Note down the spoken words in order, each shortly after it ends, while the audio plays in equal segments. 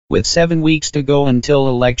With 7 weeks to go until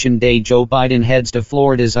Election Day, Joe Biden heads to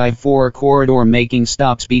Florida's I-4 corridor, making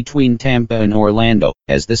stops between Tampa and Orlando,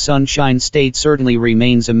 as the Sunshine State certainly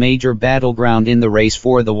remains a major battleground in the race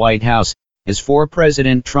for the White House. As for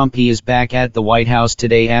President Trump, he is back at the White House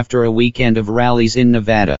today after a weekend of rallies in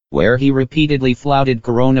Nevada, where he repeatedly flouted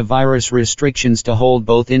coronavirus restrictions to hold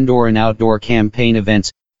both indoor and outdoor campaign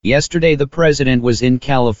events. Yesterday, the president was in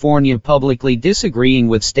California publicly disagreeing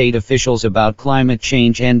with state officials about climate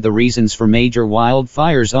change and the reasons for major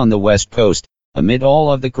wildfires on the West Coast. Amid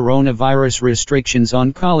all of the coronavirus restrictions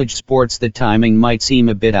on college sports, the timing might seem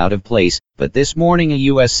a bit out of place, but this morning a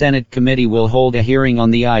U.S. Senate committee will hold a hearing on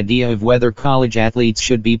the idea of whether college athletes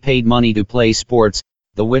should be paid money to play sports.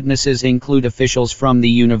 The witnesses include officials from the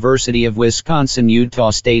University of Wisconsin, Utah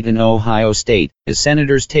State, and Ohio State, as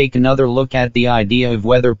senators take another look at the idea of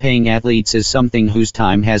whether paying athletes is something whose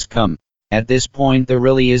time has come. At this point, there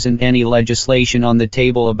really isn't any legislation on the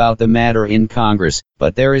table about the matter in Congress,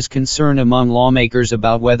 but there is concern among lawmakers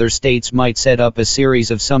about whether states might set up a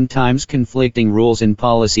series of sometimes conflicting rules and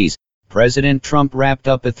policies. President Trump wrapped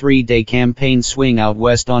up a 3-day campaign swing out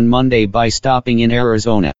west on Monday by stopping in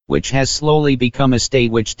Arizona, which has slowly become a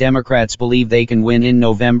state which Democrats believe they can win in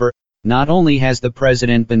November. Not only has the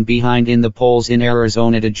president been behind in the polls in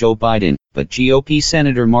Arizona to Joe Biden, but GOP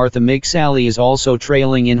Senator Martha McSally is also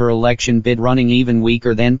trailing in her election bid, running even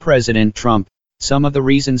weaker than President Trump. Some of the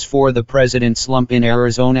reasons for the president's slump in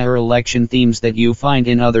Arizona are election themes that you find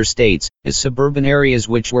in other states, as suburban areas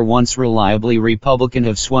which were once reliably Republican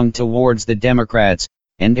have swung towards the Democrats,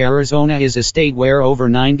 and Arizona is a state where over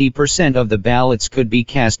 90% of the ballots could be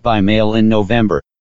cast by mail in November.